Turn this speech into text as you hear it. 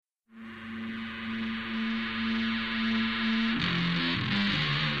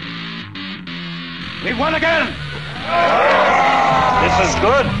We won again! This is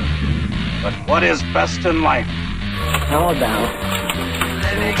good, but what is best in life? How about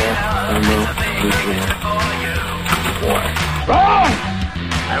nuclear war? Wrong!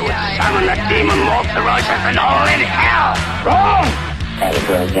 I would summon a demon more ferocious than all in hell! Wrong!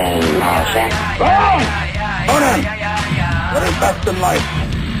 Pedro game all set. Wrong! Conan, what is best in life?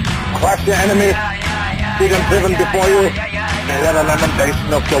 Crush your enemy, see them driven before you, and hear the lamentation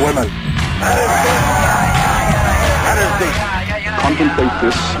of your women. That is deep. Contemplate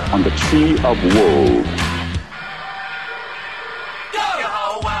this on the tree of woe.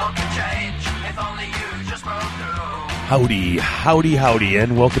 Howdy, howdy, howdy,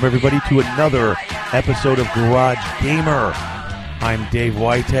 and welcome everybody to another episode of Garage Gamer. I'm Dave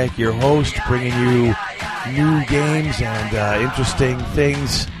Witek, your host, bringing you new games and interesting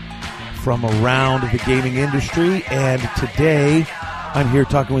things from around the gaming industry. And today, I'm here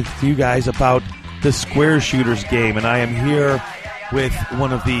talking with you guys about the Square Shooters game, and I am here with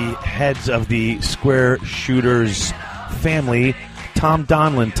one of the heads of the Square Shooters family, Tom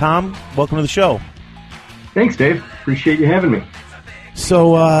Donlin. Tom, welcome to the show. Thanks, Dave. Appreciate you having me.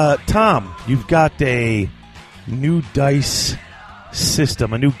 So, Tom, you've got a new dice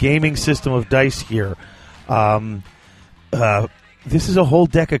system, a new gaming system of dice here. This is a whole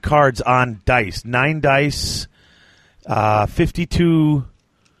deck of cards on dice. 9 dice, 52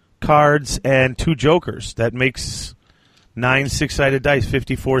 cards, and 2 jokers. That makes 9 six-sided dice,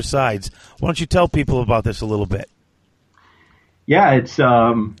 54 sides. Why don't you tell people about this a little bit? Yeah, it's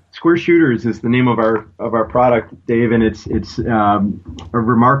Square Shooters is the name of our product, Dave, and it's a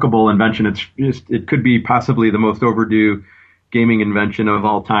remarkable invention. It could be possibly the most overdue gaming invention of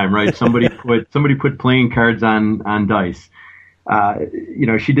all time, right? Somebody put playing cards on dice.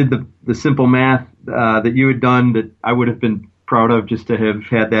 She did the simple math that you had done that I would have been proud of just to have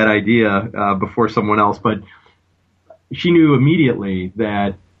had that idea before someone else, but she knew immediately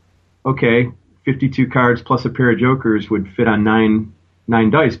that, okay, 52 cards plus a pair of jokers would fit on nine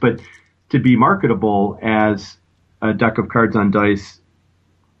dice. But to be marketable as a deck of cards on dice,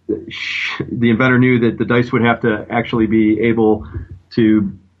 the inventor knew that the dice would have to actually be able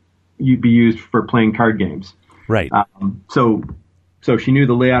to be used for playing card games. Right. So she knew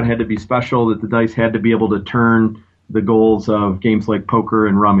the layout had to be special, that the dice had to be able to turn the goals of games like poker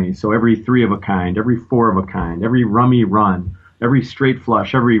and rummy. So every 3 of a kind, every 4 of a kind, every rummy run, every straight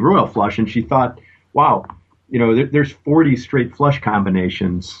flush, every royal flush. And she thought, wow, there's 40 straight flush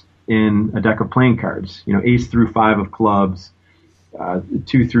combinations in a deck of playing cards. Ace through 5 of clubs,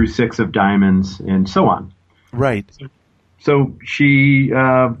 2 through 6 of diamonds, and so on. Right. So she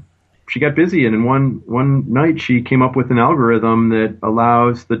got busy, and in one night she came up with an algorithm that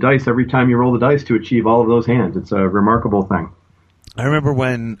allows the dice, every time you roll the dice, to achieve all of those hands. It's a remarkable thing. I remember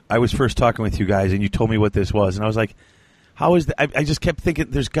when I was first talking with you guys, and you told me what this was, and I was like, how is that? I just kept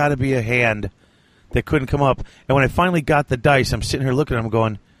thinking there's got to be a hand that couldn't come up. And when I finally got the dice, I'm sitting here looking at them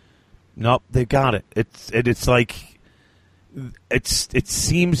going, nope, they got it. It's like, it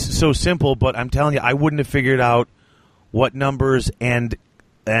seems so simple, but I'm telling you, I wouldn't have figured out what numbers and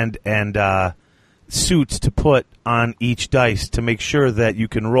suits to put on each dice to make sure that you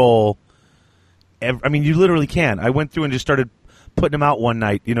can roll. You literally can. I went through and just started putting them out one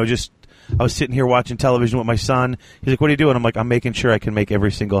night, I was sitting here watching television with my son. He's like, what are you doing? I'm like, I'm making sure I can make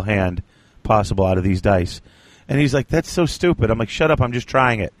every single hand possible out of these dice. And he's like, that's so stupid. I'm like, shut up, I'm just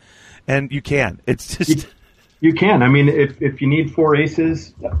trying it. And you can. It's just... You can. If you need 4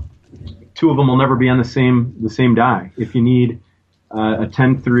 aces, 2 of them will never be on the same die. If you need a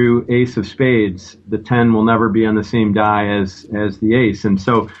 10 through ace of spades, the 10 will never be on the same die as the ace. And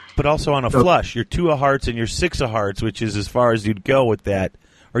so... But also on a flush, your 2 of hearts and your 6 of hearts, which is as far as you'd go with that,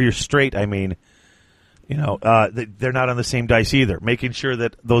 or you're straight, they're not on the same dice either. Making sure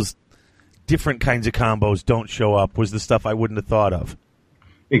that those different kinds of combos don't show up was the stuff I wouldn't have thought of.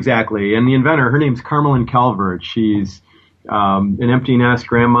 Exactly. And the inventor, her name's Carmelyn Calvert. She's an empty nest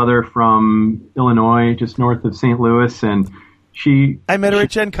grandmother from Illinois, just north of St. Louis. And I met her at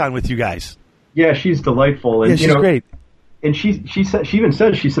Gen Con with you guys. Yeah, she's delightful. And, she's great. And she said,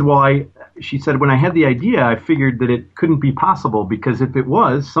 when I had the idea, I figured that it couldn't be possible because if it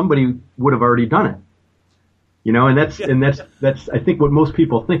was, somebody would have already done it. And that's I think what most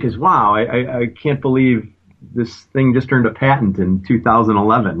people think is, wow, I can't believe this thing just earned a patent in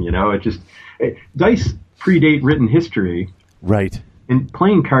 2011. Dice predate written history. Right. And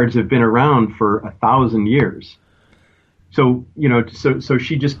playing cards have been around for 1,000 years. So, so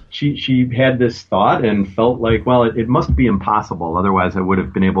she had this thought and felt like, well, it must be impossible. Otherwise, I would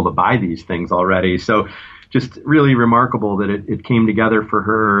have been able to buy these things already. So just really remarkable that it came together for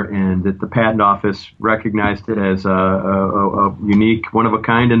her, and that the patent office recognized it as a unique,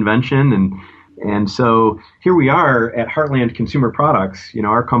 one-of-a-kind invention. And so here we are at Heartland Consumer Products.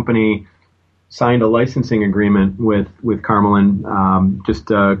 Our company signed a licensing agreement with Carmelin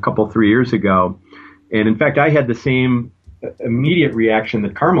just a couple, 3 years ago. And in fact, I had the same immediate reaction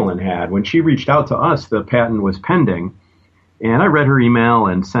that Carmelin had. When she reached out to us, the patent was pending. And I read her email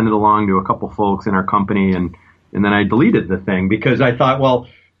and sent it along to a couple folks in our company. And then I deleted the thing because I thought, well,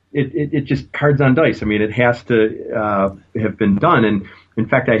 it just cards on dice. I mean, it has to have been done. And in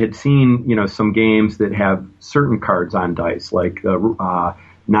fact, I had seen, some games that have certain cards on dice, like the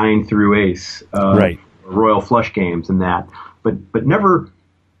 9 through Ace, right. Royal Flush games and that. But never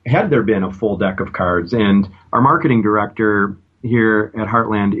had there been a full deck of cards. And our marketing director here at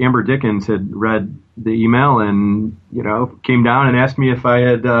Heartland, Amber Dickens, had read the email and, came down and asked me if I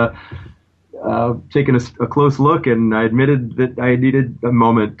had taken a close look. And I admitted that I needed a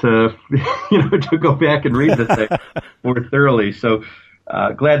moment to, to go back and read the thing more thoroughly. So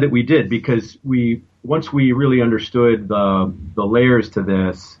glad that we did, because once we really understood the layers to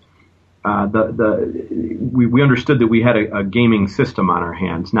this, we understood that we had a gaming system on our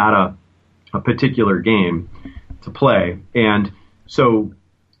hands, not a particular game to play. And so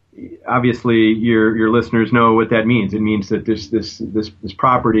obviously your listeners know what that means. It means that this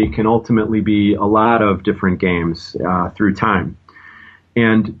property can ultimately be a lot of different games through time.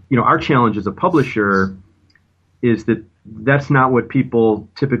 And our challenge as a publisher is that that's not what people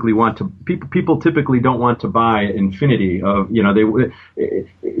typically want to. People typically don't want to buy infinity of, they,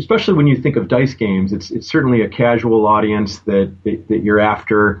 especially when you think of dice games. It's certainly a casual audience that you're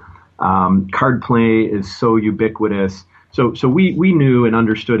after. Card play is so ubiquitous. So we knew and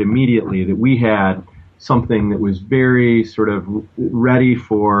understood immediately that we had something that was very sort of ready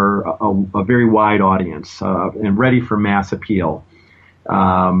for a very wide audience and ready for mass appeal.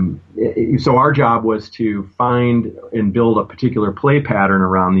 So our job was to find and build a particular play pattern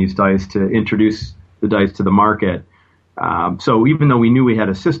around these dice to introduce the dice to the market. So even though we knew we had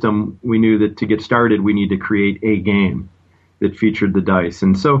a system, we knew that to get started, we need to create a game that featured the dice.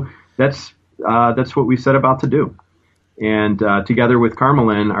 And so that's what we set about to do. And together with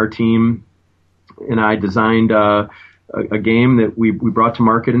Carmelin, our team and I designed a game that we brought to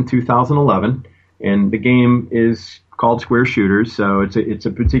market in 2011. And the game is called Square Shooters. So it's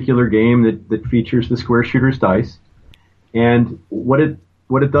a particular game that features the Square Shooters dice. And what it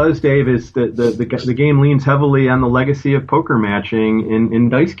does, Dave, is the game leans heavily on the legacy of poker matching in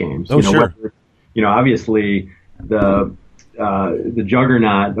dice games. Oh, sure. Obviously the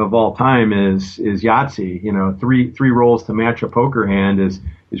juggernaut of all time is Yahtzee. Three rolls to match a poker hand is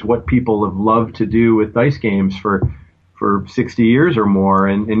what people have loved to do with dice games for 60 years or more,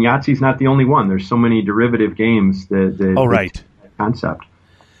 and Yahtzee's not the only one. There's so many derivative games that right. That concept.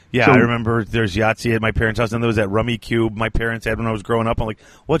 Yeah, So, I remember there's Yahtzee at my parents' house, and there was that Rummy Cube my parents had when I was growing up. I'm like,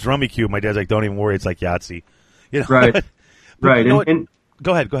 what's Rummy Cube? My dad's like, don't even worry, it's like Yahtzee. Right, right. And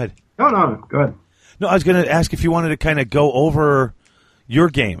go ahead. No, go ahead. No, I was going to ask if you wanted to kind of go over your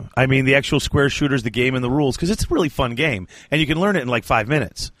game. I mean, the actual Square Shooters, the game and the rules, because it's a really fun game, and you can learn it in like 5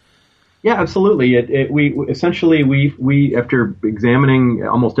 minutes. Yeah, absolutely. We after examining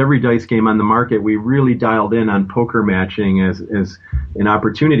almost every dice game on the market, we really dialed in on poker matching as an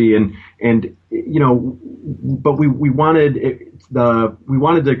opportunity, but we wanted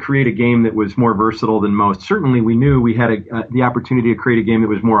to create a game that was more versatile than most. Certainly, we knew we had the opportunity to create a game that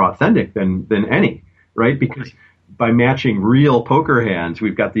was more authentic than any, right? Because by matching real poker hands,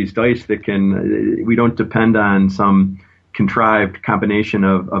 we've got these dice that we don't depend on some contrived combination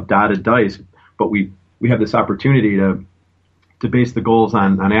of dotted dice, but we have this opportunity to base the goals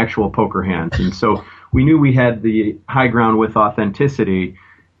on actual poker hands. And so we knew we had the high ground with authenticity,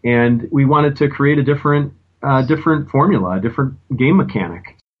 and we wanted to create a different formula, a different game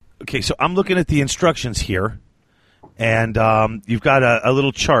mechanic. Okay, so I'm looking at the instructions here, and you've got a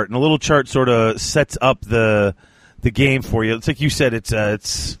little chart, and a little chart sort of sets up the game for you. It's like you said,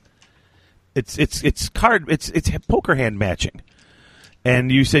 it's poker hand matching, and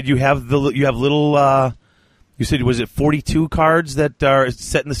you said you have little. You said, was it 42 cards that are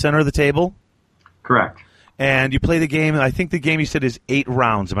set in the center of the table? Correct. And you play the game. I think the game you said is 8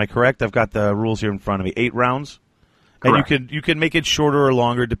 rounds. Am I correct? I've got the rules here in front of me. 8 rounds. Correct. And you can make it shorter or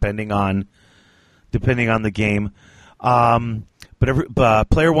longer depending on the game. But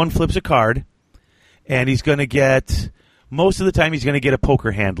player 1 flips a card, and he's going to get most of the time he's going to get a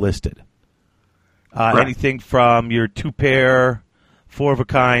poker hand listed. Anything from your 2-pair, 4 of a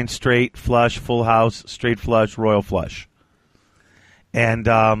kind, straight, flush, full house, straight flush, royal flush. And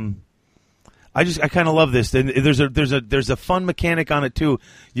I kind of love this. And there's a fun mechanic on it too.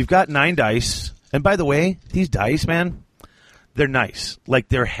 You've got 9 dice, and by the way, these dice, man, they're nice. Like,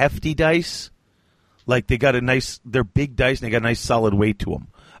 they're hefty dice. Like, they're big dice, and they got a nice solid weight to them.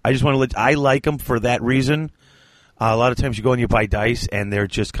 I just want to I like them for that reason. A lot of times you go and you buy dice, and they're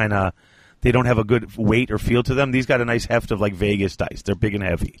just kind of, they don't have a good weight or feel to them. These got a nice heft of, like, Vegas dice. They're big and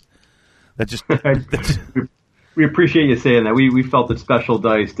heavy. We appreciate you saying that. We felt that special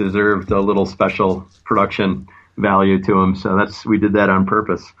dice deserved a little special production value to them, so we did that on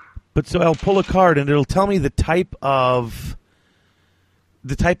purpose. But so I'll pull a card, and it'll tell me the type of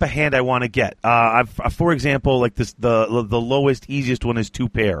hand I want to get. For example, like this, the lowest, easiest one is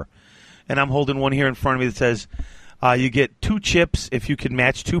 2-pair, and I'm holding one here in front of me that says you get 2 chips if you can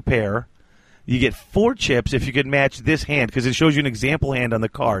match 2-pair. You get 4 chips if you can match this hand, because it shows you an example hand on the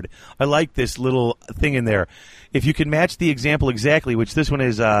card. I like this little thing in there. If you can match the example exactly, which this one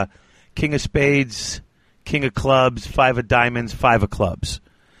is King of Spades, King of Clubs, 5 of Diamonds, 5 of Clubs.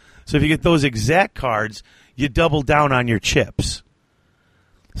 So if you get those exact cards, you double down on your chips.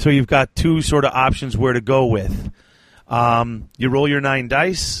 So you've got 2 sort of options where to go with. You roll your 9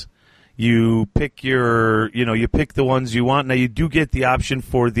 dice. You pick you pick the ones you want. Now you do get the option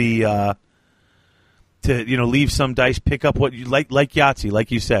for the to leave some dice, pick up what you like Yahtzee, like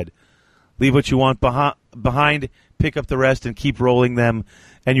you said. Leave what you want behind, pick up the rest, and keep rolling them.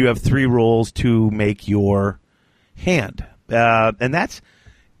 And you have 3 rolls to make your hand. And that's,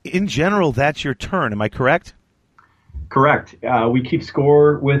 in general, that's your turn. Am I correct? Correct. We keep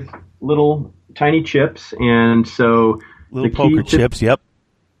score with little tiny chips, and so little poker chips. Yep.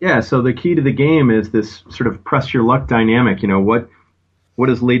 Yeah. So the key to the game is this sort of press your luck dynamic. What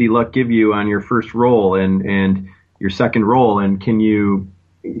does Lady Luck give you on your first roll and your second roll, and can you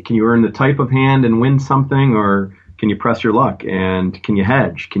earn the type of hand and win something, or can you press your luck, and can you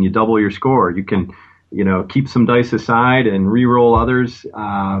hedge? Can you double your score? You can keep some dice aside and re-roll others.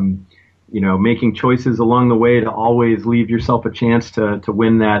 Making choices along the way to always leave yourself a chance to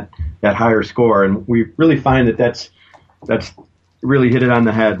win that higher score. And we really find that's really hit it on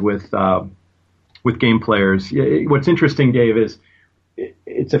the head with game players. What's interesting, Dave, is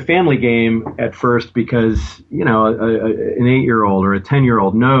it's a family game at first because, an 8-year-old or a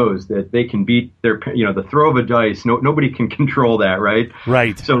 10-year-old knows that they can beat the throw of a dice. Nobody can control that, right?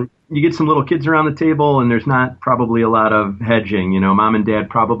 Right. So you get some little kids around the table, and there's not probably a lot of hedging. Mom and dad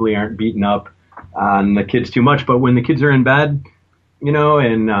probably aren't beating up on the kids too much. But when the kids are in bed,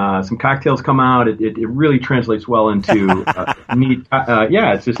 and some cocktails come out, it really translates well into neat.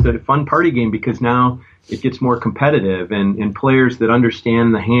 It's just a fun party game because now it gets more competitive, and players that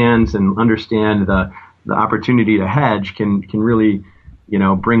understand the hands and understand the opportunity to hedge can really,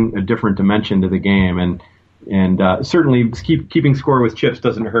 bring a different dimension to the game. And certainly keeping score with chips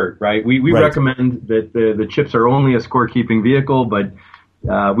doesn't hurt, right? We right. recommend that the chips are only a score-keeping vehicle, but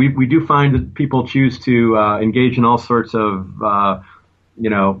we do find that people choose to engage in all sorts of,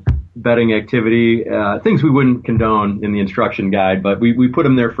 betting activity, things we wouldn't condone in the instruction guide, but we put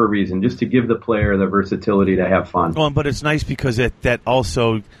them there for a reason, just to give the player the versatility to have fun. Well, but it's nice because that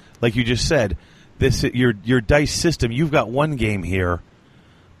also, like you just said, your dice system, you've got one game here,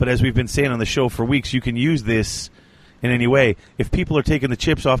 but as we've been saying on the show for weeks, you can use this in any way. If people are taking the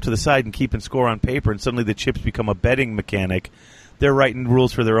chips off to the side and keeping score on paper, and suddenly the chips become a betting mechanic, they're writing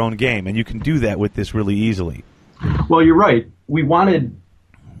rules for their own game, and you can do that with this really easily. Well, you're right. We wanted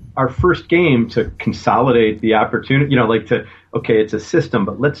our first game to consolidate the opportunity, it's a system,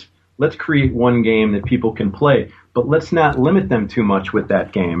 but let's create one game that people can play, but let's not limit them too much with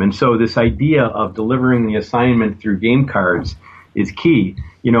that game. And so this idea of delivering the assignment through game cards is key.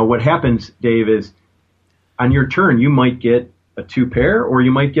 What happens, Dave, is on your turn, you might get a 2-pair or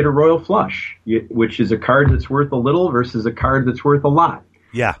you might get a royal flush, which is a card that's worth a little versus a card that's worth a lot.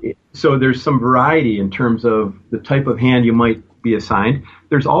 Yeah. So there's some variety in terms of the type of hand you might be assigned.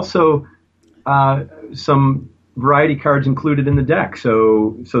 There's also some variety cards included in the deck.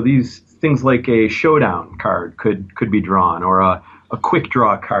 So these things like a showdown card could be drawn, or a quick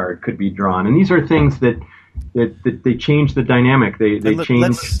draw card could be drawn. And these are things that they change the dynamic. They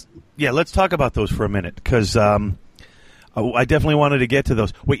change. Let's talk about those for a minute, because I definitely wanted to get to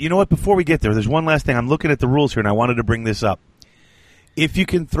those. Wait, you know what? Before we get there's one last thing. I'm looking at the rules here, and I wanted to bring this up. If you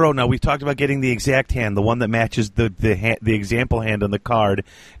can throw, now we've talked about getting the exact hand, the one that matches the example hand on the card,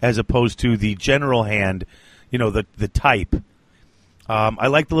 as opposed to the general hand, the type. I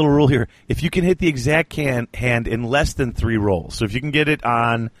like the little rule here. If you can hit the exact hand in less than 3 rolls, so if you can get it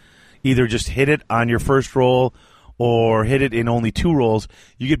on, either just hit it on your first roll or hit it in only 2 rolls,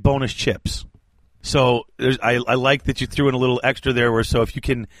 you get bonus chips. So I like that you threw in a little extra there. Where so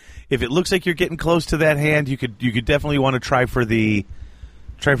if it looks like you're getting close to that hand, you could definitely want to try for the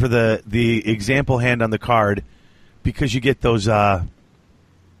example hand on the card, because you get those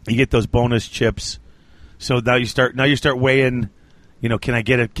bonus chips. So now you start weighing. Can I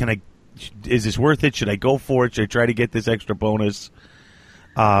get it? Is this worth it? Should I go for it? Should I try to get this extra bonus?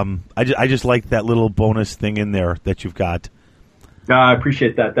 I just like that little bonus thing in there that you've got. I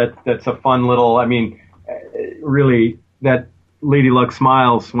appreciate that. That's a fun little. I mean, really, that Lady Luck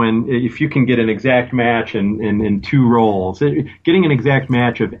smiles if you can get an exact match in 2 rolls. Getting an exact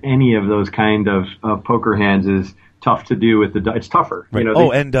match of any of those kind of poker hands is tough to do with the. It's tougher. Right.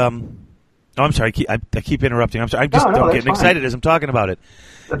 I'm sorry. I keep interrupting. I'm sorry. I'm getting excited as I'm talking about it.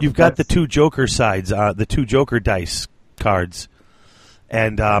 You've got the 2 Joker sides, the 2 Joker dice cards,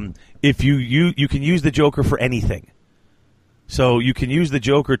 and if you can use the Joker for anything. So you can use the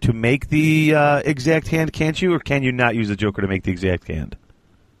Joker to make the exact hand, can't you? Or can you not use the Joker to make the exact hand?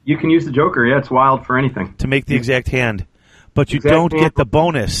 You can use the Joker, yeah. It's wild for anything. To make the exact hand. But you don't get the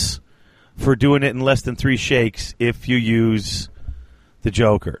bonus for doing it in less than 3 shakes if you use the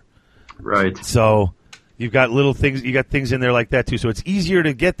Joker. Right. So you've got little things, you got things in there like that too. So it's easier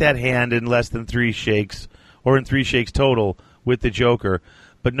to get that hand in less than 3 shakes, or in 3 shakes total with the Joker,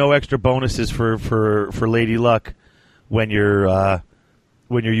 but no extra bonuses for Lady Luck when you're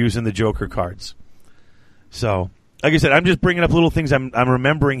using the Joker cards. So, like I said, I'm just bringing up little things I'm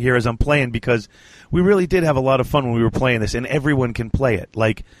remembering here as I'm playing, because we really did have a lot of fun when we were playing this, and everyone can play it.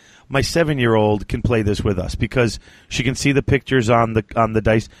 Like, my 7-year-old can play this with us because she can see the pictures on the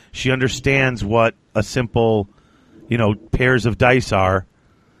dice. She understands what a simple, pairs of dice are.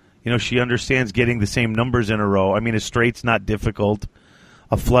 She understands getting the same numbers in a row. I mean, a straight's not difficult.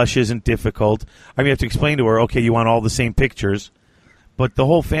 A flush isn't difficult. I mean, you have to explain to her, okay, you want all the same pictures. But the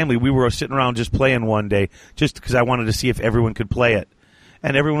whole family, we were sitting around just playing one day, just because I wanted to see if everyone could play it.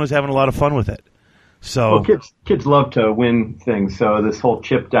 And everyone was having a lot of fun with it. So, well, kids love to win things. So this whole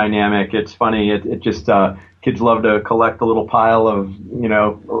chip dynamic, it's funny. It just kids love to collect a little pile of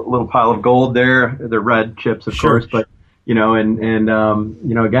gold there. They're red chips, of course, but again,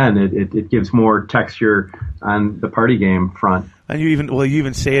 it gives more texture on the party game front. And you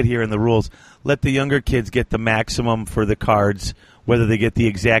even say it here in the rules. Let the younger kids get the maximum for the cards, whether they get the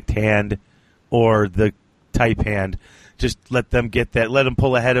exact hand or the type hand. Just let them get that. Let them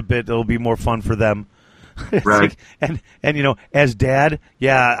pull ahead a bit. It'll be more fun for them. Right. and as dad,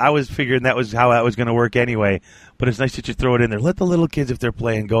 I was figuring that was how that was going to work anyway. But it's nice that you throw it in there. Let the little kids, if they're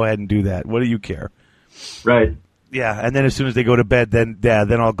playing, go ahead and do that. What do you care? Right. Yeah, and then as soon as they go to bed, then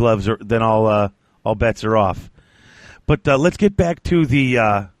all bets are off. But let's get back to the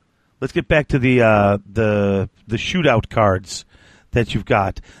shootout cards that you've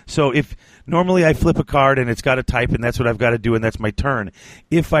got. So if normally I flip a card and it's got a type, and that's what I've got to do, and that's my turn.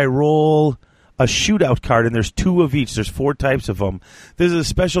 If I roll a shootout card, and there's 2 of each, there's 4 types of them. This is a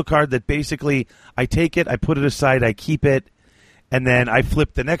special card that basically I take it, I put it aside, I keep it, and then I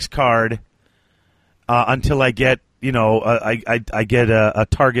flip the next card until I get I get a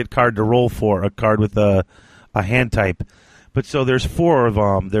target card to roll for, a card with a hand type. But so there's 4 of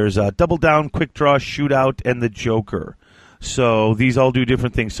them. There's a Double Down, Quick Draw, Shootout, and the Joker. So these all do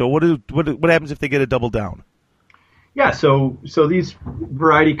different things. So what happens if they get a Double Down? Yeah, so these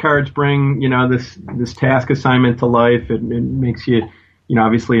variety cards bring this task assignment to life. It makes you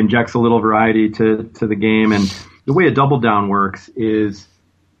obviously injects a little variety to the game. And the way a Double Down works is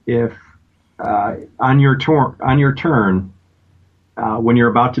if on your turn when you're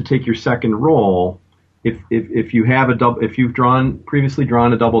about to take your second roll, if you have if you've previously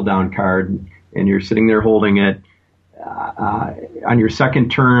drawn a Double Down card and you're sitting there holding it on your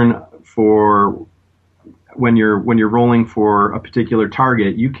second turn for when you're rolling for a particular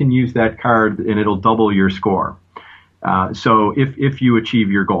target, you can use that card and it'll double your score. So if you achieve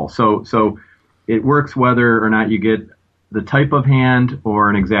your goal, so it works whether or not you get the type of hand or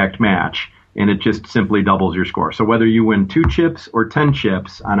an exact match, and it just simply doubles your score. So whether you win 2 chips or 10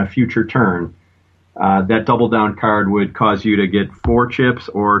 chips on a future turn, that Double Down card would cause you to get 4 chips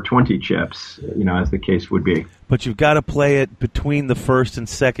or 20 chips, as the case would be. But you've got to play it between the first and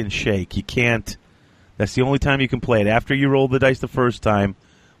second shake. You can't. That's the only time you can play it. After you roll the dice the first time,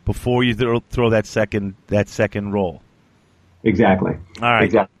 before you throw that second roll. Exactly. All right.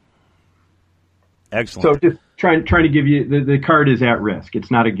 Exactly. Excellent. So just trying to give you the card is at risk.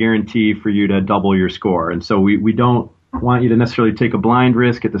 It's not a guarantee for you to double your score, and so we don't want you to necessarily take a blind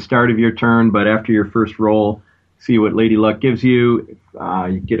risk at the start of your turn, but after your first roll, see what Lady Luck gives you.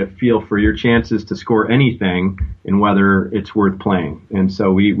 You get a feel for your chances to score anything and whether it's worth playing. And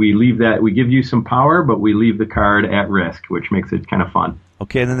so we leave that. We give you some power, but we leave the card at risk, which makes it kind of fun.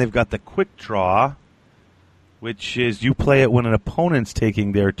 Okay, and then they've got the quick draw, which is you play it when an opponent's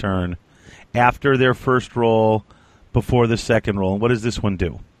taking their turn after their first roll, before the second roll. And what does this one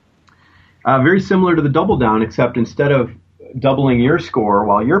do? Very similar to the double down, except instead of doubling your score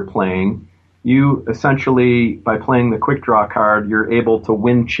while you're playing, you essentially, by playing the quick draw card, you're able to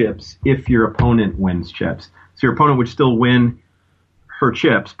win chips if your opponent wins chips. So your opponent would still win her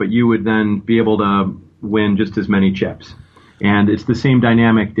chips, but you would then be able to win just as many chips. And it's the same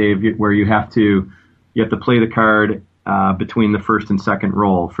dynamic, Dave, where you have to play the card between the first and second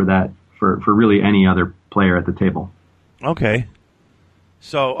roll for really any other player at the table. Okay.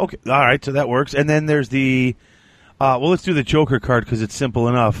 So, all right, so that works. And then there's the, let's do the Joker card because it's simple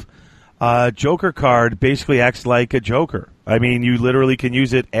enough. Joker card basically acts like a Joker. I mean, you literally can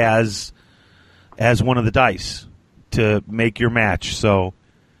use it as one of the dice to make your match. So,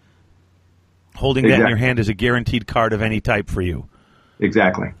 holding that in your hand is a guaranteed card of any type for you.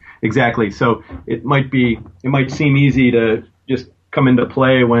 Exactly. So it might seem easy to just come into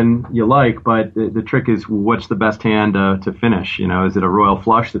play when you like, but the trick is what's the best hand to finish? Is it a royal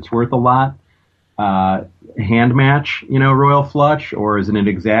flush that's worth a lot? Hand match, royal flush, or is it an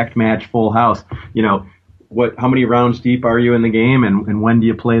exact match full house? How many rounds deep are you in the game, and when do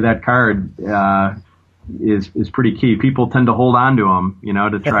you play that card is pretty key. People tend to hold on to them,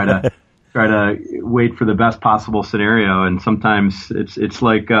 to try to wait for the best possible scenario, and sometimes it's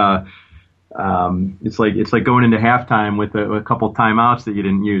like going into halftime with a couple timeouts that you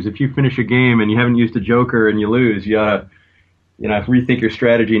didn't use. If you finish a game and you haven't used a Joker and you lose, you gotta rethink your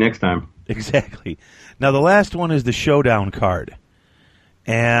strategy next time. Exactly. Now the last one is the Showdown card,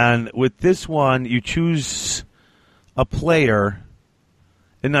 and with this one you choose a player.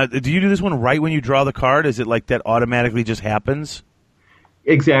 And do you do this one right when you draw the card? Is it like that automatically just happens?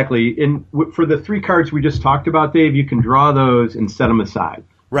 Exactly. And for the three cards we just talked about, Dave, you can draw those and set them aside.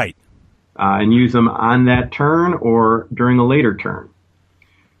 Right. And use them on that turn or during a later turn.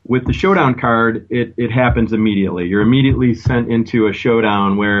 With the Showdown card, it happens immediately. You're immediately sent into a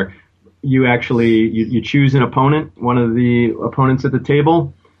showdown where you actually you choose an opponent, one of the opponents at the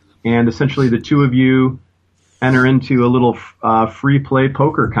table, and essentially the two of you enter into a little free play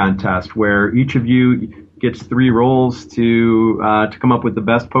poker contest where each of you gets 3 rolls to come up with the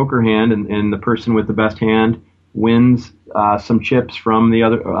best poker hand, and the person with the best hand wins some chips from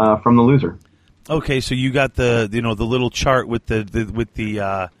the loser. Okay, so you got the little chart with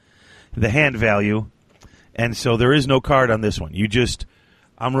the hand value, and so there is no card on this one.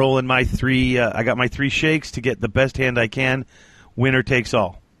 I'm rolling my 3. I got my 3 shakes to get the best hand I can. Winner takes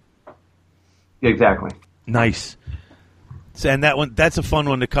all. Exactly. Nice. And that's a fun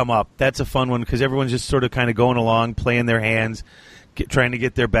one to come up. That's a fun one because everyone's just sort of kind of going along, playing their hands, trying to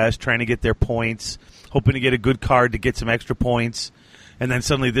get their best, trying to get their points, hoping to get a good card to get some extra points. And then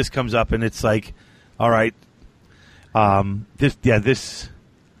suddenly this comes up and it's like, all right, this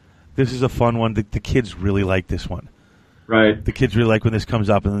is a fun one. The kids really like this one. Right. The kids really like when this comes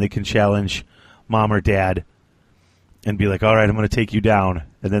up, and then they can challenge mom or dad and be like, all right, I'm going to take you down.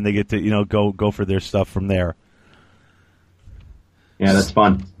 And then they get to, go for their stuff from there. Yeah, that's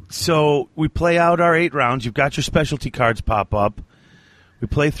fun. So we play out our 8 rounds. You've got your specialty cards pop up. We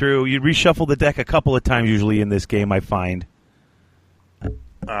play through. You reshuffle the deck a couple of times usually in this game, I find.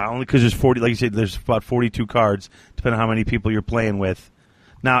 Only because there's 40, like you said, there's about 42 cards, depending on how many people you're playing with.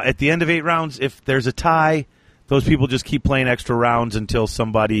 Now, at the end of 8 rounds, if there's a tie, those people just keep playing extra rounds until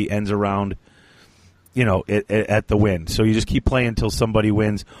somebody ends a round, at the win. So you just keep playing until somebody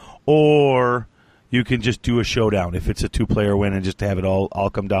wins. Or you can just do a showdown if it's a 2-player win and just have it all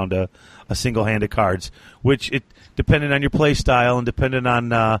come down to a single hand of cards, which, depending on your play style and depending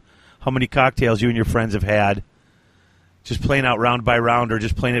on how many cocktails you and your friends have had, just playing out round by round or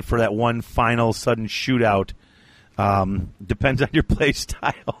just playing it for that one final sudden shootout depends on your play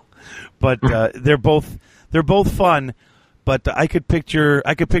style. But they're both fun. But I could picture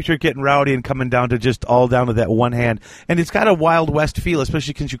it getting rowdy and coming down to just all down to that one hand. And it's got a Wild West feel,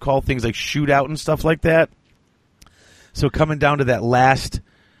 especially since you call things like shootout and stuff like that. So coming down to that last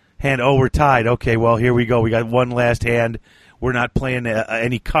hand, we're tied. Okay, well, here we go. We got one last hand. We're not playing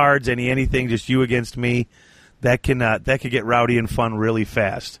any cards, anything, just you against me. That could get rowdy and fun really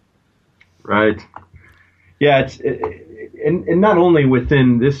fast. Right. Yeah, and not only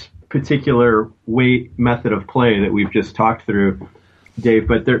within this particular method of play that we've just talked through, Dave,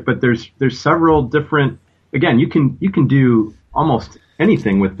 but there's several different. Again, you can do almost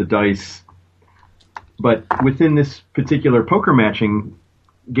anything with the dice But within this particular poker matching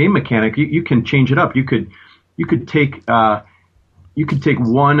game mechanic, you can change it up. You could take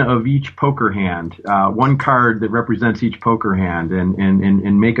one of each poker hand, one card that represents each poker hand,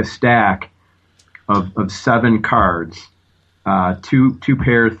 and make a stack of 7 cards, two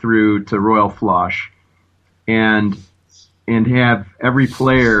pair through to royal flush, and have every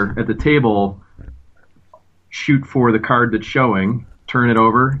player at the table shoot for the card that's showing, turn it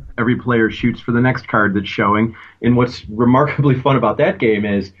over, every player shoots for the next card that's showing. And what's remarkably fun about that game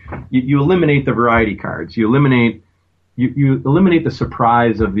is you eliminate the variety cards. You eliminate the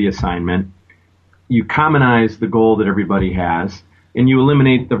surprise of the assignment. You commonize the goal that everybody has, and you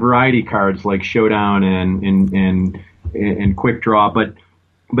eliminate the variety cards like showdown and quick draw. But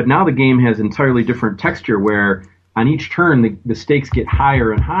now the game has entirely different texture, where on each turn the stakes get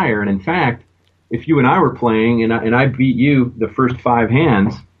higher and higher. And in fact, if you and I were playing and I beat you the first 5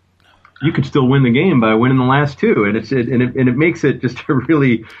 hands, you could still win the game by winning the last 2. And it makes it just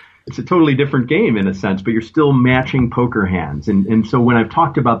it's a totally different game in a sense, but you're still matching poker hands. And so when I've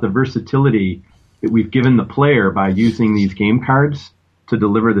talked about the versatility that we've given the player by using these game cards to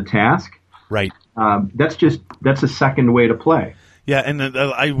deliver the task, right? That's a second way to play. Yeah, and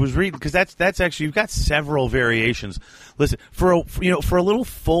I was reading, because that's actually, you've got several variations. Listen, for a little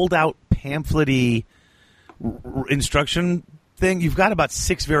fold out pamphlet-y instruction thing, you've got about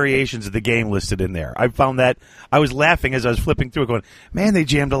 6 variations of the game listed in there. I found that I was laughing as I was flipping through it, going, "Man, they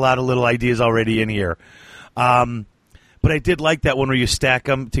jammed a lot of little ideas already in here." But I did like that one where you stack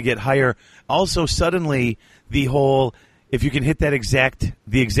them to get higher. Also, suddenly the whole, if you can hit the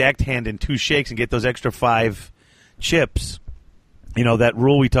exact hand in 2 shakes and get those extra 5 chips. That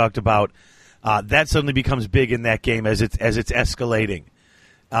rule we talked about, that suddenly becomes big in that game as it's escalating.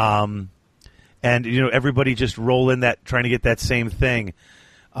 And everybody just roll in that, trying to get that same thing.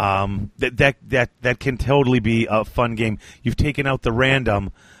 That can totally be a fun game. You've taken out the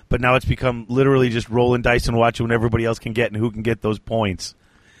random, but now it's become literally just rolling dice and watching what everybody else can get and who can get those points.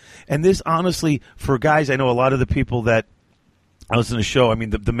 And this, honestly, for guys, I know a lot of the people that I listen to the show, I mean,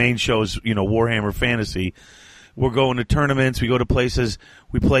 the main show is, Warhammer Fantasy. We're going to tournaments. We go to places.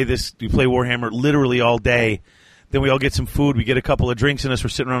 We play Warhammer literally all day. Then we all get some food. We get a couple of drinks in us. We're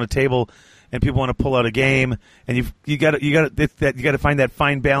sitting around a table, and people want to pull out a game. And you got to find that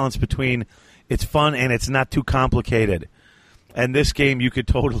fine balance between it's fun and it's not too complicated. And this game, you could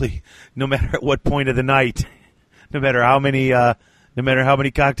totally, no matter at what point of the night, no matter how many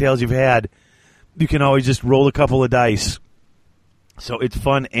cocktails you've had, you can always just roll a couple of dice. So it's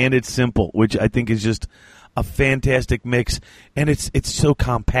fun and it's simple, which I think is just a fantastic mix, and it's so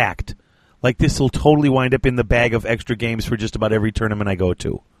compact. Like, this will totally wind up in the bag of extra games for just about every tournament I go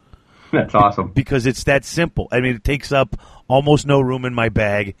to. That's awesome. Because it's that simple. I mean, it takes up almost no room in my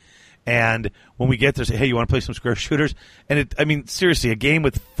bag, and when we get there, say, "Hey, you want to play some square shooters?" And seriously, a game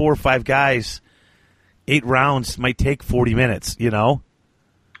with 4 or 5 guys, 8 rounds might take 40 minutes,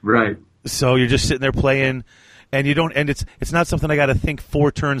 Right. So you're just sitting there playing, and it's not something I got to think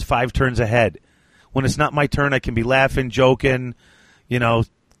 4 turns, 5 turns ahead. When it's not my turn, I can be laughing, joking,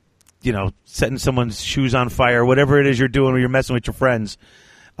 setting someone's shoes on fire, whatever it is you're doing when you're messing with your friends.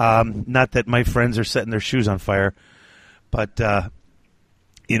 Not that my friends are setting their shoes on fire, but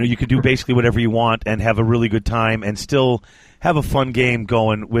you can do basically whatever you want and have a really good time and still have a fun game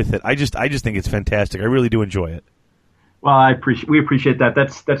going with it. I just think it's fantastic. I really do enjoy it. Well, we appreciate that.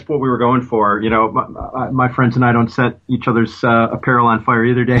 That's what we were going for. My friends and I don't set each other's apparel on fire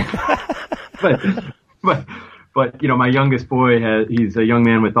either, Dave. But my youngest boy, he's a young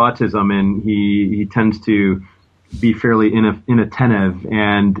man with autism, and he tends to be fairly inattentive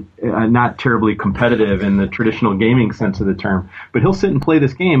and not terribly competitive in the traditional gaming sense of the term. But he'll sit and play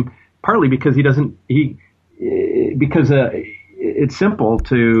this game partly because it's simple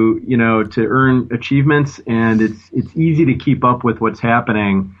to earn achievements, and it's easy to keep up with what's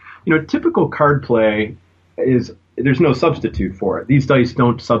happening. Typical card play there's no substitute for it. These dice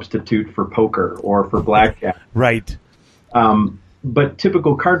don't substitute for poker or for blackjack. Right. But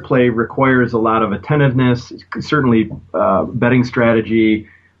typical card play requires a lot of attentiveness, certainly betting strategy,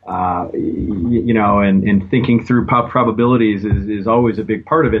 and thinking through probabilities is always a big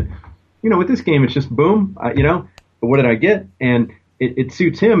part of it. With this game, it's just boom, what did I get? And it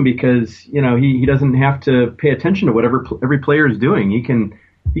suits him because, he doesn't have to pay attention to whatever every player is doing.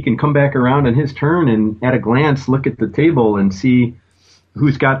 He can come back around on his turn and at a glance look at the table and see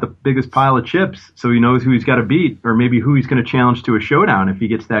who's got the biggest pile of chips, so he knows who he's got to beat, or maybe who he's going to challenge to a showdown if he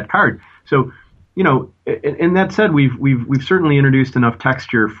gets that card. So, and that said, we've certainly introduced enough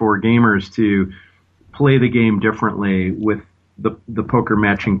texture for gamers to play the game differently with the poker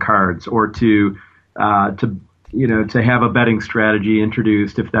matching cards, or to to have a betting strategy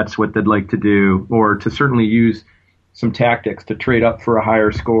introduced if that's what they'd like to do, or to certainly use some tactics to trade up for a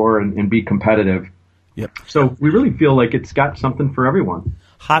higher score and be competitive. Yep. So we really feel like it's got something for everyone.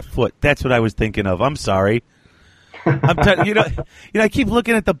 Hotfoot, that's what I was thinking of. I'm sorry. I keep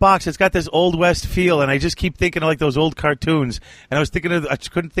looking at the box. It's got this Old West feel, and I just keep thinking of like those old cartoons. And I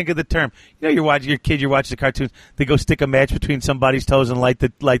just couldn't think of the term. You're watching the cartoons. They go stick a match between somebody's toes and light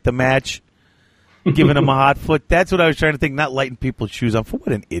the match, giving them a hot foot. That's what I was trying to think. Not lighting people's shoes on.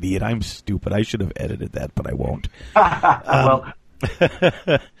 What an idiot! I'm stupid. I should have edited that, but I won't.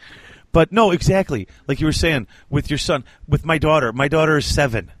 But no, exactly like you were saying with your son, with my daughter. My daughter is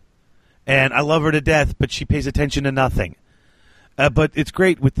 7. And I love her to death, but she pays attention to nothing. But it's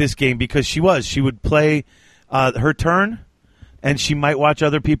great with this game because she would play her turn, and she might watch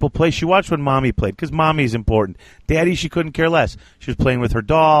other people play. She watched when Mommy played because Mommy's important. Daddy, she couldn't care less. She was playing with her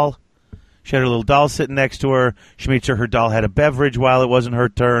doll. She had her little doll sitting next to her. She made sure her doll had a beverage while it wasn't her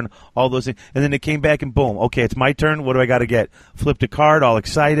turn, all those things. And then it came back and boom, okay, it's my turn. What do I got to get? Flipped a card, all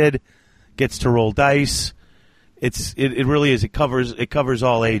excited, gets to roll dice. It really is. It covers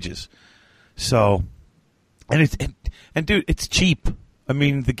all ages. So, and dude, it's cheap. I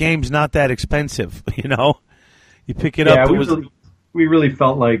mean, the game's not that expensive. You pick it up. We really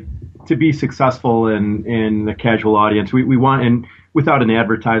felt like to be successful in the casual audience, we want, and without an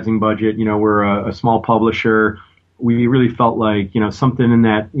advertising budget, we're a small publisher. We really felt like something in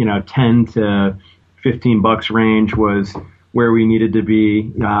that $10 to $15 range was where we needed to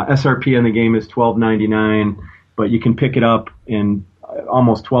be. SRP on the game is $12.99, but you can pick it up in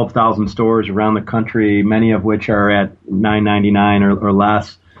almost 12,000 stores around the country, many of which are at $9.99 or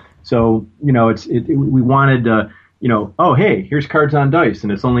less. So, we wanted to, oh, hey, here's Cards on Dice,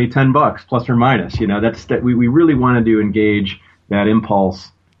 and it's only $10 plus or minus. We really wanted to engage that impulse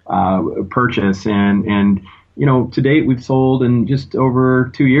purchase. And to date, we've sold in just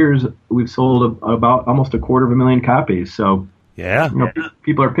over 2 years, we've sold about almost 250,000 copies. So, yeah,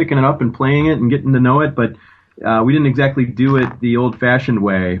 people are picking it up and playing it and getting to know it, but we didn't exactly do it the old-fashioned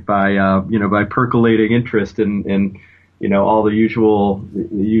way by percolating interest in all the usual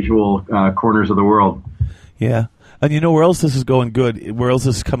corners of the world. Yeah, and where else this is going good, where else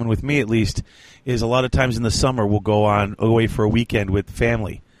this is coming with me at least, is a lot of times in the summer we'll go away for a weekend with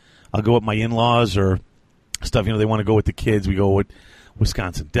family. I'll go with my in-laws or stuff. They want to go with the kids. We go with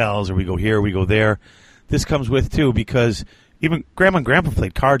Wisconsin Dells, or we go here, we go there. This comes with too because even Grandma and Grandpa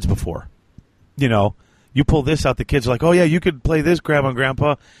played cards before. You pull this out, the kids are like, oh, yeah, you could play this, Grandma and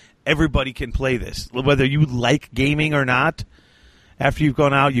Grandpa. Everybody can play this, whether you like gaming or not. After you've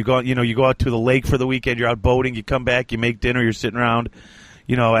gone out, you go out to the lake for the weekend, you're out boating, you come back, you make dinner, you're sitting around,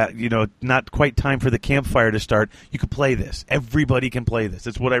 not quite time for the campfire to start. You could play this. Everybody can play this.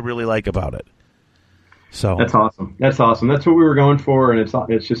 That's what I really like about it. So That's awesome. That's what we were going for, and it's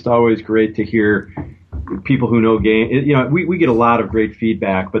just always great to hear people who know game. We get a lot of great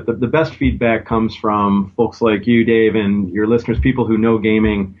feedback, but the best feedback comes from folks like you, Dave, and your listeners, people who know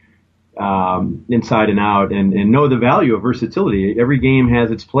gaming inside and out and know the value of versatility. Every game has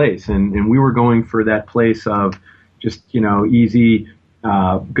its place, and we were going for that place of just easy,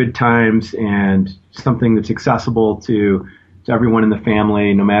 good times, and something that's accessible to everyone in the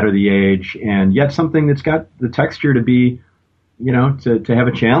family, no matter the age, and yet something that's got the texture to be, to have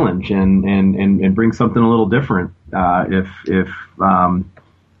a challenge and bring something a little different. If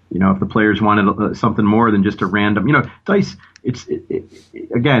the players wanted something more than just a random, dice. There's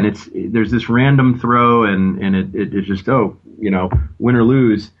this random throw and it's just win or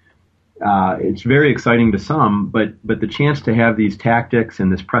lose. It's very exciting to some, but the chance to have these tactics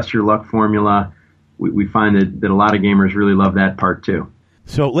and this press your luck formula, we find that a lot of gamers really love that part too.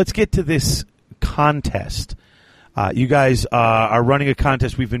 So let's get to this contest. You guys are running a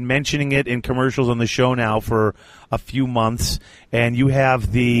contest. We've been mentioning it in commercials on the show now for a few months, and you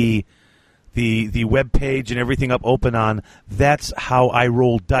have the web page and everything up open on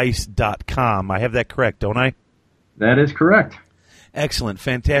that'showiroldice.com. I have that correct, don't I? That is correct. Excellent.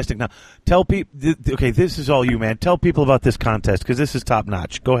 Fantastic. Now, tell people, okay, this is all you, man. Tell people about this contest because this is top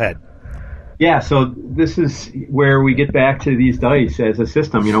notch. Go ahead. Yeah, so this is where we get back to these dice as a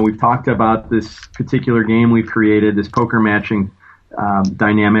system. We've talked about this particular game we've created, this poker matching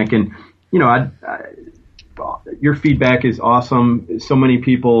dynamic, and your feedback is awesome. So many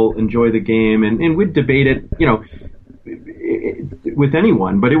people enjoy the game, and we'd debate it, with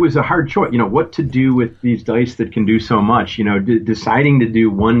anyone, but it was a hard choice. What to do with these dice that can do so much. Deciding to do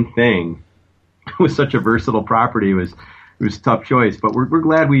one thing with such a versatile property was a tough choice, but we're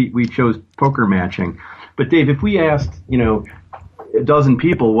glad we chose poker matching. But Dave, if we asked, a dozen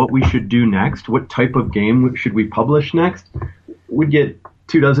people what we should do next, what type of game should we publish next, we'd get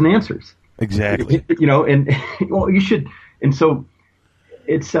 24 answers. Exactly. And well, you should. And so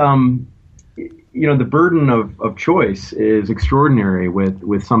it's the burden of choice is extraordinary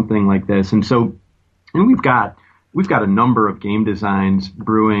with something like this. And so, and we've got a number of game designs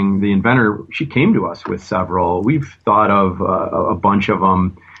brewing. The inventor, she came to us with several. We've thought of a bunch of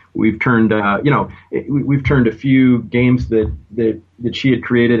them. We've turned, we've turned a few games that she had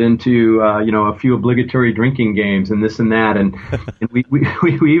created into, a few obligatory drinking games and this and that. And we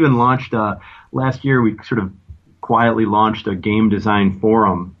even launched, last year, we sort of quietly launched a game design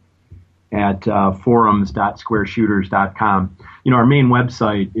forum at forums.squareshooters.com. Our main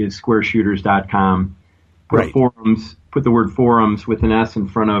website is squareshooters.com. Right. Put the word forums with an S in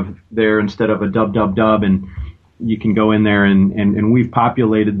front of there instead of a dub, and you can go in there and we've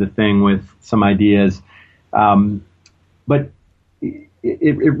populated the thing with some ideas. But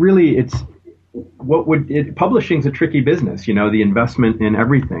publishing's a tricky business, the investment in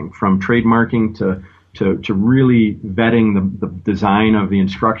everything from trademarking to really vetting the design of the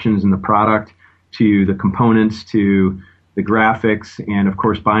instructions in the product, to the components, to the graphics, and of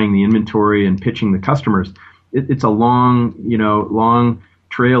course buying the inventory and pitching the customers. It's a long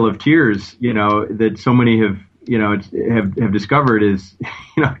trail of tears, that so many have discovered is,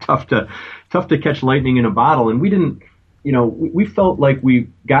 tough to catch lightning in a bottle. And we didn't, we felt like we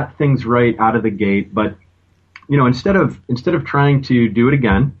got things right out of the gate, but instead of trying to do it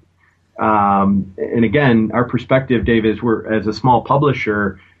again. And again, our perspective, Dave, is we're as a small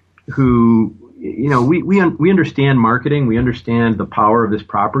publisher who, we understand marketing, we understand the power of this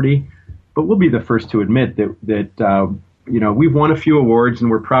property, but we'll be the first to admit that we've won a few awards and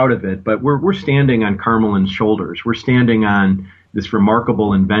we're proud of it, but we're standing on Carmelin's shoulders. We're standing on this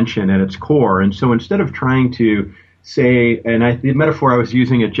remarkable invention at its core. And so instead of trying to say, the metaphor I was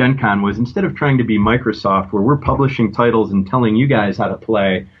using at Gen Con was, instead of trying to be Microsoft, where we're publishing titles and telling you guys how to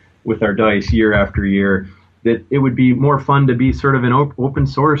play with our dice year after year, that it would be more fun to be sort of an open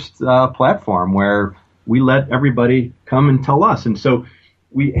sourced platform where we let everybody come and tell us. And so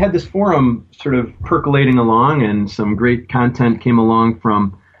we had this forum sort of percolating along, and some great content came along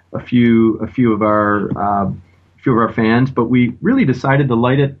from a few of our fans. But we really decided to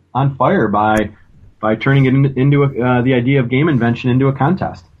light it on fire by turning it into the idea of game invention into a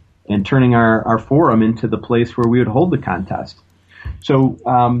contest, and turning our forum into the place where we would hold the contest. So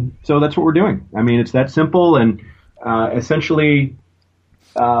that's what we're doing. I mean, it's that simple, and essentially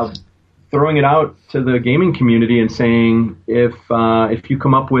throwing it out to the gaming community and saying, if you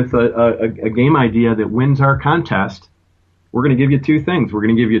come up with a game idea that wins our contest, we're going to give you two things. We're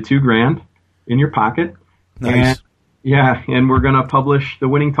going to give you $2,000 in your pocket. Nice. And we're going to publish the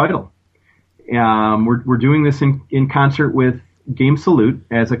winning title. We're doing this in concert with Game Salute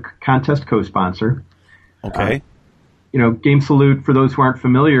as a contest co-sponsor. Okay. Game Salute, for those who aren't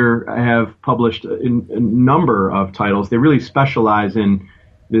familiar, have published a number of titles. They really specialize in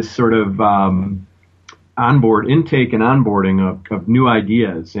this sort of intake and onboarding of new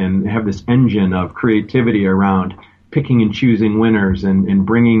ideas, and have this engine of creativity around picking and choosing winners and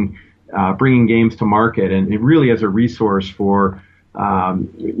bringing games to market, and really as a resource for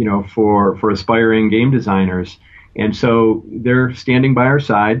aspiring game designers. And so they're standing by our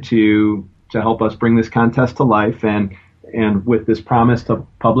side to help us bring this contest to life, and with this promise to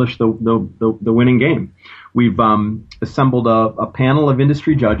publish the winning game. We've assembled a panel of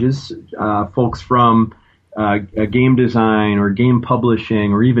industry judges, folks from a game design or game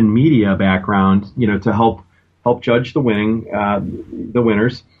publishing or even media background, to help judge the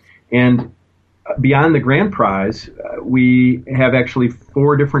winners. And beyond the grand prize, we have actually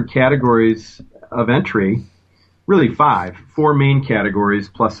 4 different categories of entry. Really 4 main categories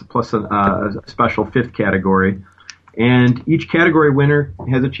plus a special 5th category, and each category winner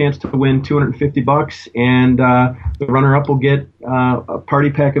has a chance to win $250, and the runner-up will get a party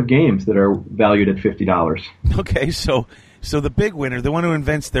pack of games that are valued at $50. Okay, so the big winner, the one who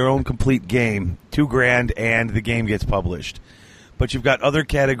invents their own complete game, $2,000, and the game gets published. But you've got other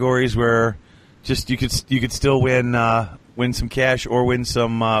categories where just you could still win some cash or win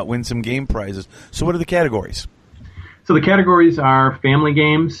some game prizes. So what are the categories? So the categories are family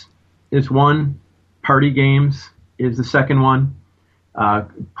games is one, party games is the second one,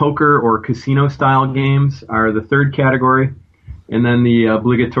 poker or casino style games are the third category, and then the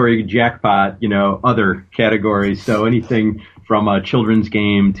obligatory jackpot, other categories. So anything from a children's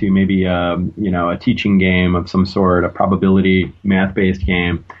game to maybe a teaching game of some sort, a probability math-based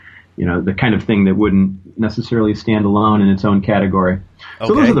game, the kind of thing that wouldn't necessarily stand alone in its own category. Okay.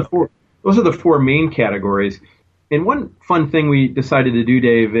 So those are the 4 main categories. And one fun thing we decided to do,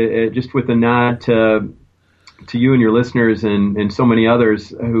 Dave, just with a nod to you and your listeners and so many others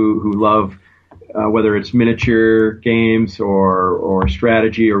who love whether it's miniature games or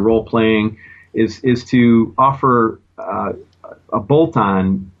strategy or role playing, is to offer a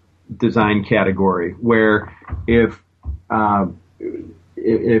bolt-on design category where if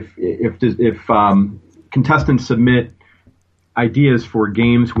contestants submit ideas for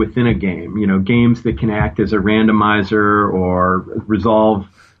games within a game, games that can act as a randomizer or resolve,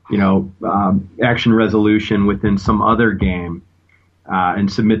 action resolution within some other game, and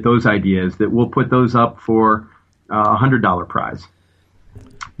submit those ideas, that we'll put those up for a $100 prize.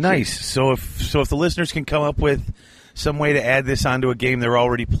 Nice. So if the listeners can come up with some way to add this onto a game they're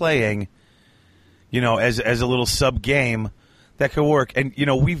already playing, as a little sub game, that could work. And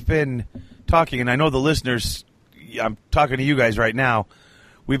we've been talking, and I know the listeners. I'm talking to you guys right now.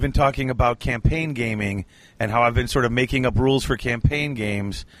 We've been talking about campaign gaming and how I've been sort of making up rules for campaign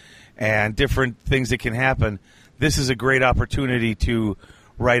games and different things that can happen. This is a great opportunity to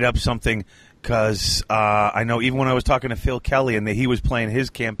write up something because I know even when I was talking to Phil Kelly and he was playing his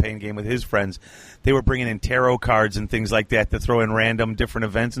campaign game with his friends, they were bringing in tarot cards and things like that to throw in random different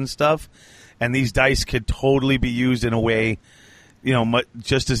events and stuff. And these dice could totally be used in a way,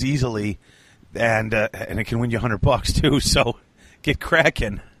 just as easily. And it can win you $100 too. So get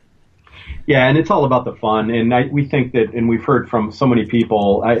cracking. Yeah, and it's all about the fun. And we think that, and we've heard from so many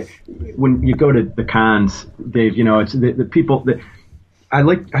people. When you go to the cons, Dave, it's the people that I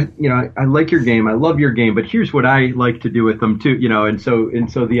like your game. I love your game, but here's what I like to do with them too. And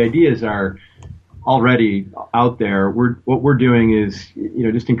so the ideas are already out there. What we're doing is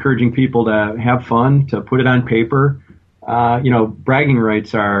just encouraging people to have fun, to put it on paper. Bragging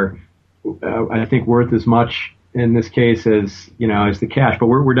rights are, I think, worth as much in this case as the cash, but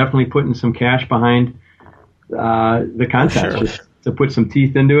we're definitely putting some cash behind the contest, sure, just to put some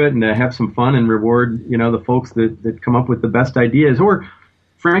teeth into it and to have some fun and reward the folks that come up with the best ideas, or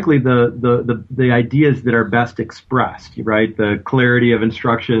frankly the ideas that are best expressed, right? The clarity of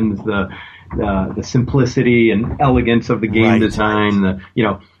instructions, the simplicity and elegance of the game design,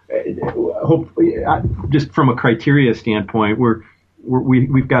 hopefully, just from a criteria standpoint,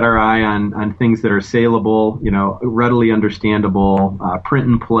 we've got our eye on things that are saleable, readily understandable, print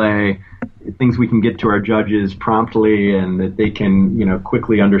and play, things we can get to our judges promptly and that they can,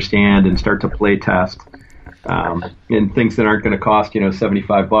 quickly understand and start to play test, and things that aren't going to cost,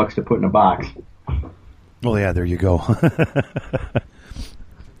 $75 to put in a box. Well, yeah, there you go.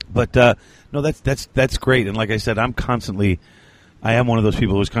 But no, that's great. And like I said, I am one of those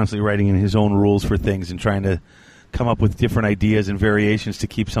people who's constantly writing in his own rules for things and trying to come up with different ideas and variations to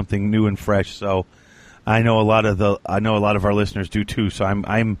keep something new and fresh. So I know a lot of our listeners do too. So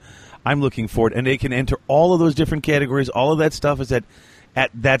I'm looking forward, and they can enter all of those different categories. All of that stuff is at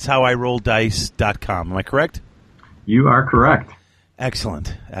that'showiroldice.com. Am I correct? You are correct.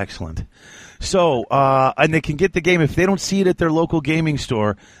 Excellent. So, and they can get the game if they don't see it at their local gaming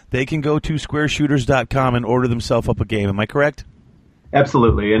store. They can go to squareshooters.com and order themselves up a game. Am I correct?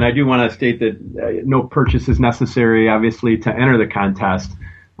 Absolutely, and I do want to state that no purchase is necessary, obviously, to enter the contest.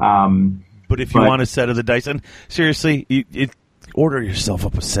 But if you want a set of the dice, and seriously, order yourself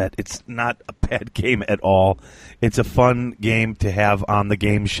up a set. It's not a bad game at all. It's a fun game to have on the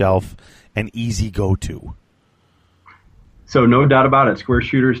game shelf, an easy go-to. So no doubt about it,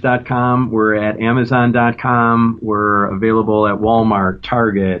 squareshooters.com. We're at amazon.com. We're available at Walmart,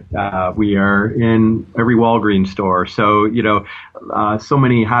 Target. We are in every Walgreens store. So, so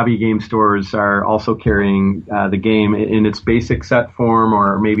many hobby game stores are also carrying the game in its basic set form,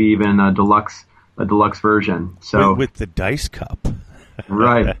 or maybe even a deluxe version. So with the dice cup.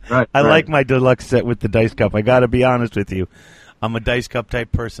 Right. I like my deluxe set with the dice cup. I got to be honest with you. I'm a dice cup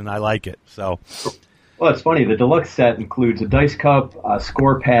type person. I like it. So. Well, it's funny. The deluxe set includes a dice cup, a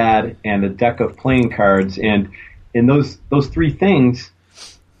score pad, and a deck of playing cards. And in those three things,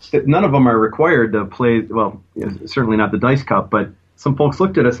 none of them are required to play. Well, certainly not the dice cup. But some folks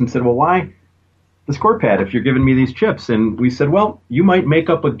looked at us and said, "Well, why the score pad if you're giving me these chips?" And we said, "Well, you might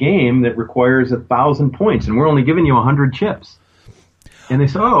make up a game that requires 1,000 points, and we're only giving you 100 chips." And they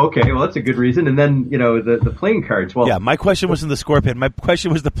said, "Oh, okay, well, that's a good reason." And then, the playing cards. Well, yeah, my question wasn't the score pad. My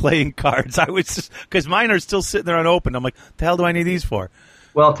question was the playing cards. Because mine are still sitting there unopened. I'm like, what the hell do I need these for?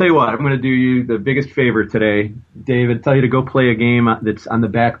 Well, I'll tell you what. I'm going to do you the biggest favor today, David. Tell you to go play a game that's on the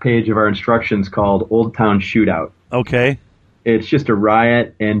back page of our instructions called Old Town Shootout. Okay. It's just a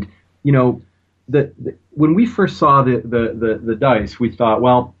riot, and when we first saw the dice, we thought,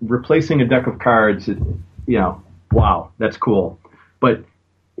 well, replacing a deck of cards, wow, that's cool. But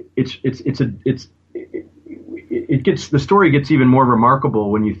it the story gets even more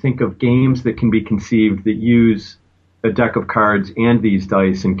remarkable when you think of games that can be conceived that use a deck of cards and these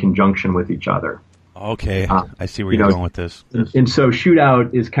dice in conjunction with each other. Okay, I see where you're going with this. And so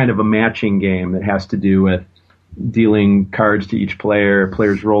Shootout is kind of a matching game that has to do with dealing cards to each player,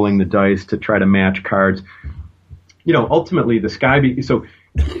 players rolling the dice to try to match cards. Ultimately so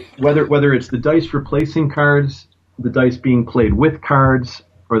whether it's the dice replacing cards, the dice being played with cards,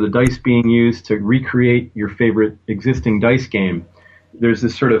 or the dice being used to recreate your favorite existing dice game, there's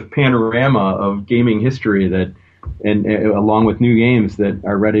this sort of panorama of gaming history that, and along with new games that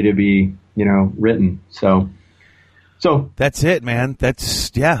are ready to be, written. So that's it, man.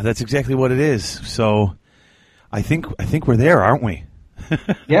 That's exactly what it is. So I think we're there, aren't we?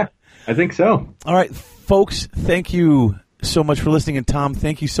 Yeah, I think so. All right, folks, thank you so much for listening, and Tom,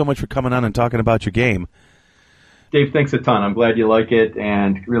 thank you so much for coming on and talking about your game. Dave, thanks a ton. I'm glad you like it,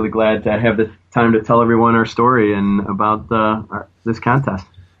 and really glad to have the time to tell everyone our story and about this contest.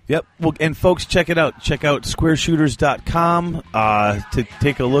 Yep. Well, and folks, check it out. Check out squareshooters.com to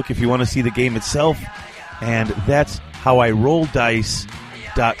take a look if you want to see the game itself. And that's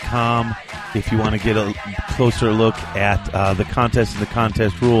howiroldice.com if you want to get a closer look at the contest and the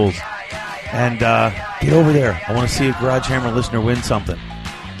contest rules. And get over there. I want to see a Garage Hammer listener win something.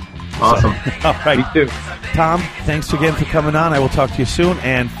 Awesome. So, all right. Me too. Tom, thanks again for coming on. I will talk to you soon.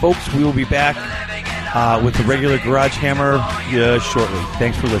 And, folks, we will be back with the regular Garage Hammer shortly.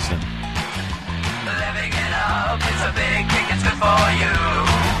 Thanks for listening. Living it up, it's a big thing, it's good for you.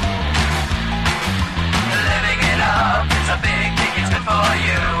 Living it up, it's a big thing, it's good for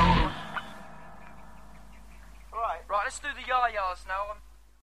you. Right, let's do the yah-yahs now.